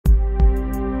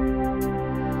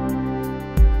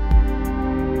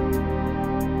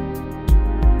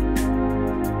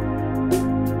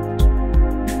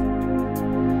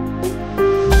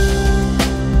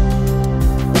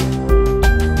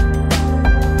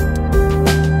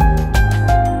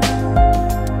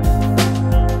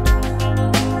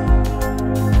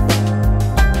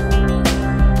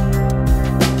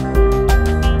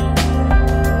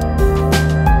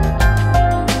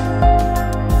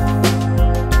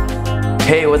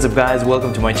Hey, what's up guys,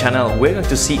 welcome to my channel. We're going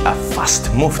to see a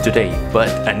fast move today, but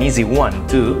an easy one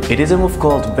too. It is a move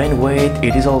called bend weight.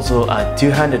 It is also a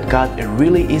two-handed cut,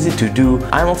 really easy to do.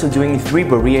 I'm also doing 3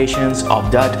 variations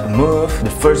of that move. The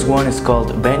first one is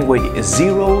called bend weight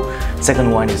 0,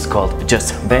 second one is called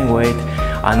just bend weight,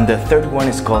 and the third one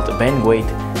is called bend weight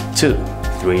 2.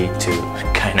 3, 2,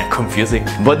 kinda confusing.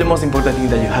 But the most important thing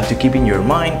that you have to keep in your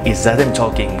mind is that I'm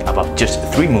talking about just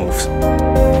 3 moves.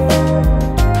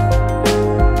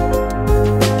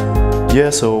 Yeah,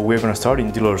 so we're gonna start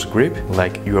in dealer's grip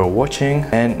like you are watching,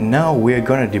 and now we're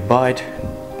gonna divide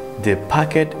the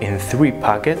packet in 3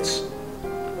 packets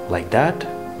like that,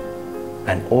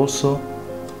 and also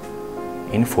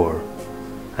in 4.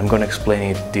 I'm gonna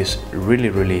explain this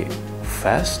really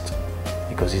fast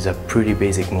because it's a pretty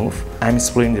basic move. I'm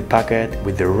splitting the packet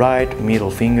with the right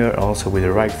middle finger, also with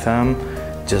the right thumb,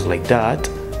 just like that,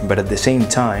 but at the same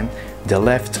time the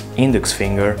left index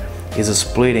finger is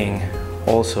splitting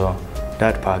also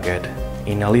that packet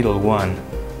in a little one.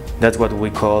 That's what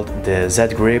we call the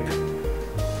Z grip.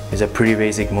 It's a pretty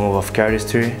basic move of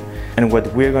cardistry, and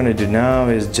what we're gonna do now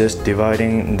is just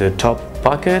dividing the top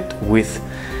packet with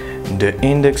the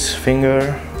index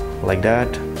finger like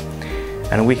that,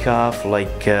 and we have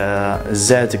like a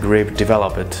Z grip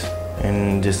developed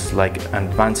in this like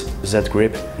advanced Z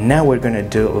grip. Now we're gonna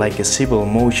do like a simple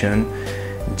motion,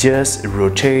 just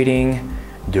rotating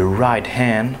the right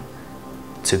hand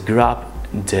to grab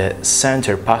the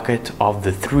center packet of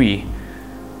the 3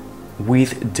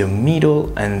 with the middle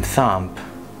and thumb,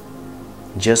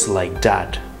 just like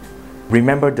that.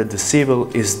 Remember that the symbol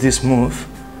is this move,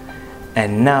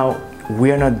 and now we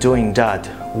are not doing that.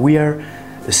 We are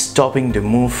stopping the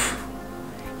move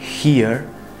here,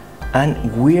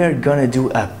 and we are gonna do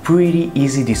a pretty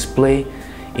easy display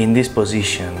in this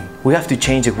position. We have to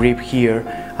change the grip here.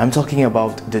 I'm talking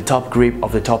about the top grip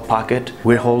of the top packet.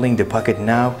 We're holding the packet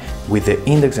now with the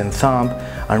index and thumb,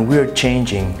 and we're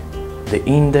changing the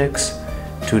index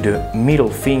to the middle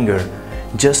finger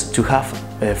just to have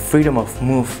a freedom of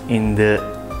move in the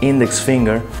index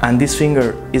finger, and this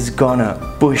finger is gonna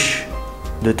push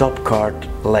the top card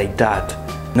like that.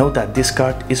 Note that this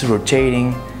card is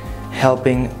rotating,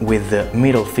 helping with the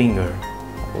middle finger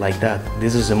like that.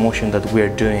 This is the motion that we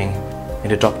are doing in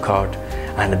the top card,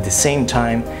 and at the same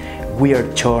time we are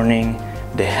turning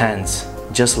the hands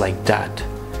just like that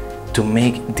to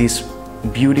make this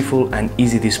beautiful and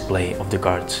easy display of the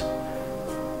cards.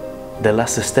 The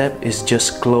last step is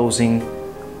just closing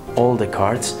all the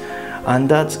cards, and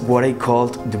that's what I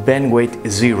called the bend weight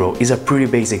 0. It's a pretty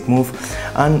basic move,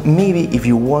 and maybe if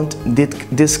you want,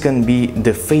 this can be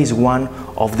the phase 1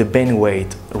 of the bend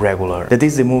weight regular. That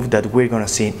is the move that we're gonna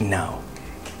see now.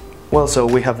 Well, so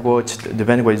we have watched the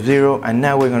bend weight 0, and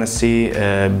now we're gonna see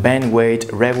bend weight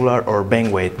regular or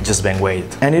bend weight, just bend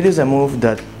weight. And it is a move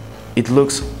that it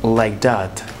looks like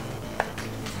that.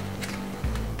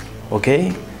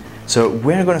 Okay, so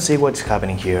we're gonna see what's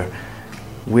happening here.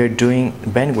 We're doing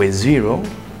bend weight 0.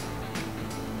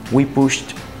 We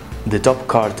pushed the top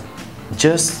card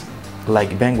just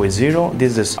like bend weight 0.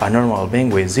 This is a normal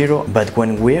bend weight 0, but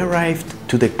when we arrived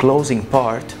to the closing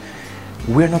part,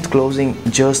 we're not closing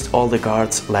just all the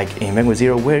cards like in bend weight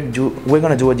 0. We're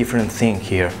gonna do a different thing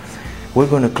here. We're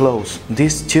gonna close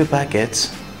these 2 packets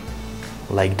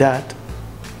like that,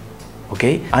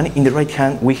 okay? And in the right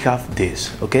hand we have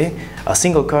this, okay? A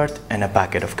single card and a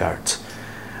packet of cards.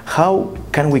 How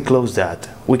can we close that?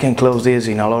 We can close this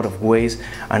in a lot of ways,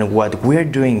 and what we're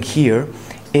doing here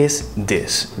is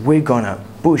this. We're gonna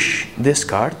push this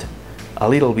card a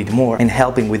little bit more, and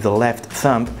helping with the left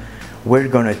thumb, we're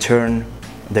gonna turn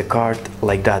the card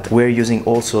like that. We're using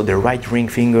also the right ring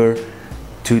finger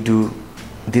to do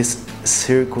this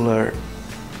circular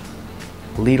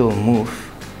little move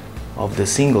of the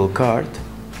single card.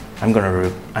 I'm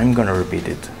gonna repeat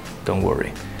it, don't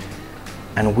worry.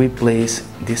 And we place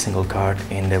this single card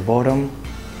in the bottom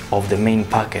of the main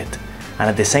packet, and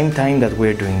at the same time that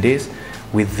we're doing this,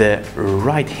 with the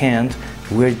right hand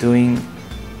we're doing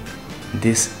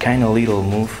this kind of little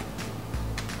move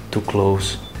to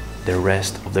close the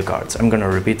rest of the cards. I'm gonna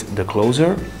repeat the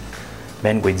closer.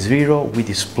 Bend weight 0, we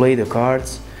display the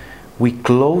cards, we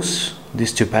close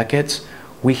these 2 packets,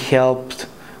 we helped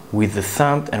with the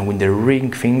thumb and with the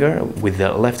ring finger, with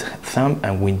the left thumb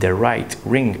and with the right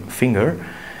ring finger,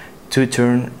 to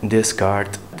turn this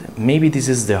card. Maybe this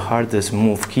is the hardest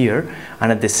move here,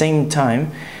 and at the same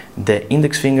time the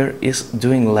index finger is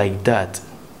doing like that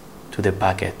to the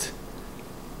packet,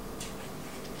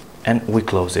 and we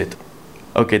close it.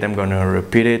 Okay, I'm gonna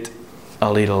repeat it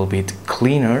a little bit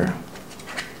cleaner.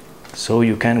 so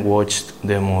you can watch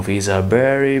the move. It's a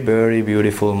very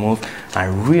beautiful move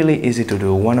and really easy to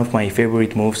do, one of my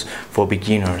favorite moves for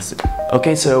beginners.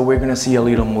 Okay, so we're gonna see a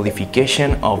little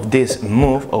modification of this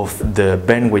move of the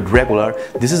bend weight regular.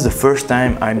 This is the first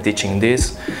time I'm teaching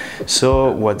this.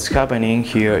 So what's happening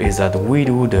here is that we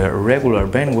do the regular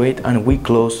bend weight and we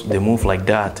close the move like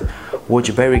that. Watch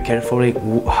very carefully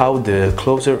how the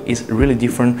closer is really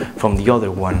different from the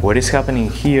other one. What is happening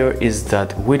here is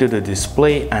that we do the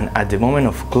display, and at the moment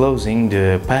of closing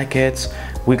the packets,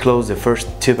 we close the first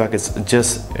two packets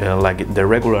just like the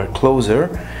regular closer,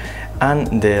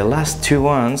 and the last two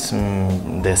ones,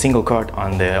 the single card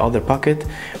on the other packet,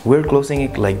 we're closing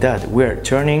it like that. We're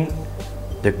turning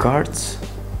the cards,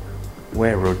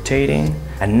 we're rotating,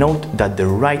 and note that the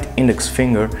right index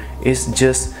finger is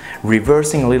just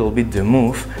reversing a little bit the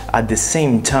move. At the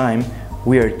same time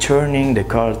we are turning the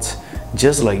cards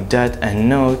just like that, and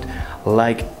note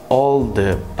like all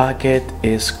the packet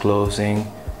is closing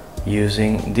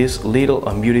using this little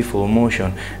and beautiful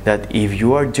motion that if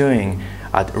you are doing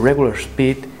at regular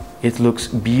speed it looks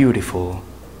beautiful.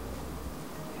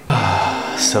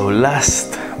 So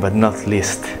last but not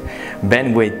least,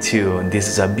 bend weight 2. This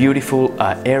is a beautiful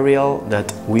aerial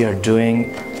that we are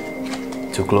doing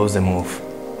to close the move.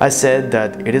 I said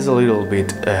that it is a little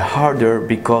bit harder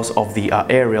because of the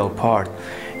aerial part.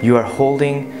 You are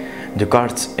holding the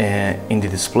cards in the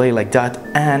display like that,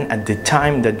 and at the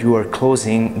time that you are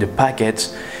closing the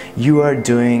packets, you are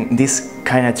doing this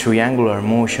kind of triangular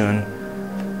motion,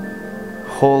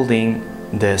 holding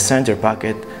the center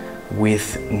packet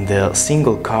with the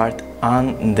single card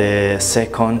and the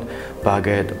second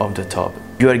packet of the top.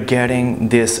 You are getting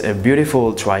this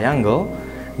beautiful triangle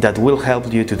that will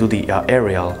help you to do the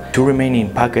aerial. Two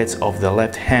remaining packets of the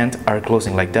left hand are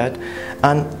closing like that,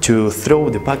 and to throw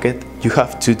the packet you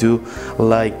have to do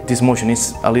like this motion.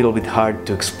 It's a little bit hard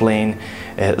to explain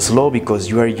slow because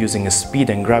you are using speed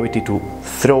and gravity to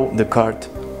throw the card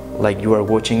like you are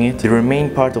watching it. The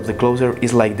remaining part of the closer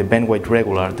is like the bend weight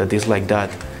regular, that is like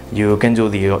that. You can do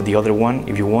the other one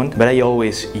if you want, but I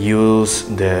always use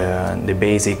the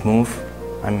basic move.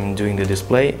 I'm doing the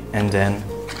display and then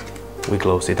we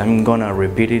close it. I'm gonna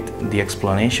repeat it, the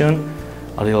explanation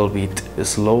a little bit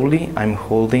slowly. I'm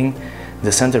holding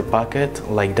the center packet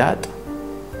like that.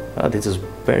 This is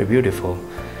very beautiful.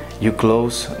 You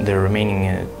close the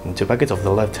remaining two packets of the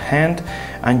left hand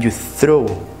and you throw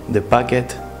the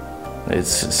packet.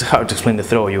 It's hard to explain the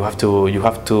throw. You have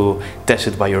to test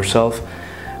it by yourself,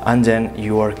 and then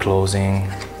you are closing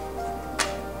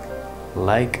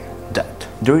like that.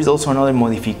 There is also another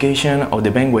modification of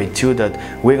the bend weight 2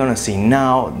 that we're gonna see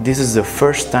now. This is the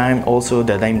first time also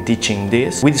that I'm teaching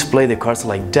this. We display the cards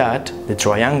like that, the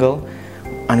triangle,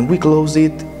 and we close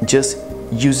it just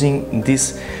using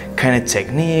this kind of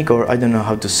technique, or I don't know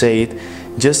how to say it,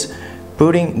 just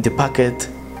putting the packet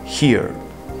here.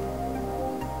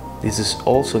 This is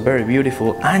also very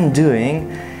beautiful, and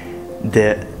doing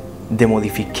the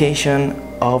modification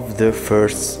of the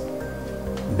first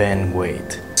bend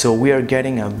weight. So we are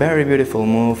getting a very beautiful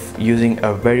move using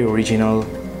a very original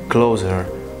closer.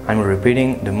 I'm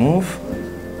repeating the move,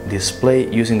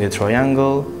 display using the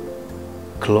triangle,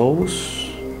 close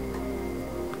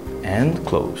and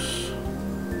close.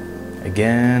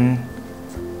 Again,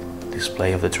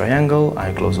 display of the triangle,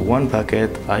 I close one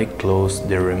packet, I close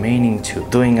the remaining two.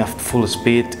 Doing at full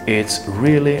speed, it's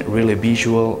really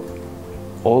visual,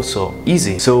 also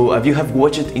easy. So if you have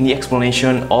watched it in the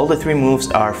explanation, all the three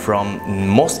moves are from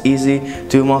most easy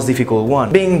to most difficult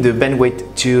one, being the bend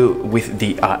weight 2 with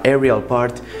the aerial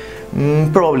part,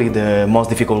 probably the most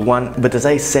difficult one. But as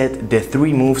I said, the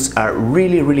three moves are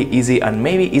really easy, and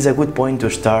maybe is a good point to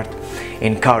start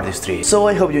in cardistry. So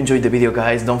I hope you enjoyed the video,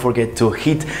 guys. Don't forget to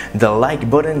hit the like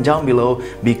button down below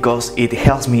because it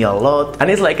helps me a lot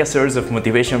and it's like a source of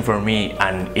motivation for me,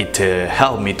 and it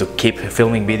helped me to keep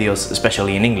filming videos,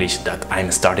 especially in English that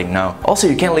I'm starting now. Also,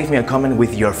 you can leave me a comment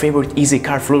with your favorite easy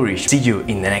card flourish. See you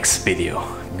in the next video.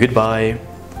 Goodbye.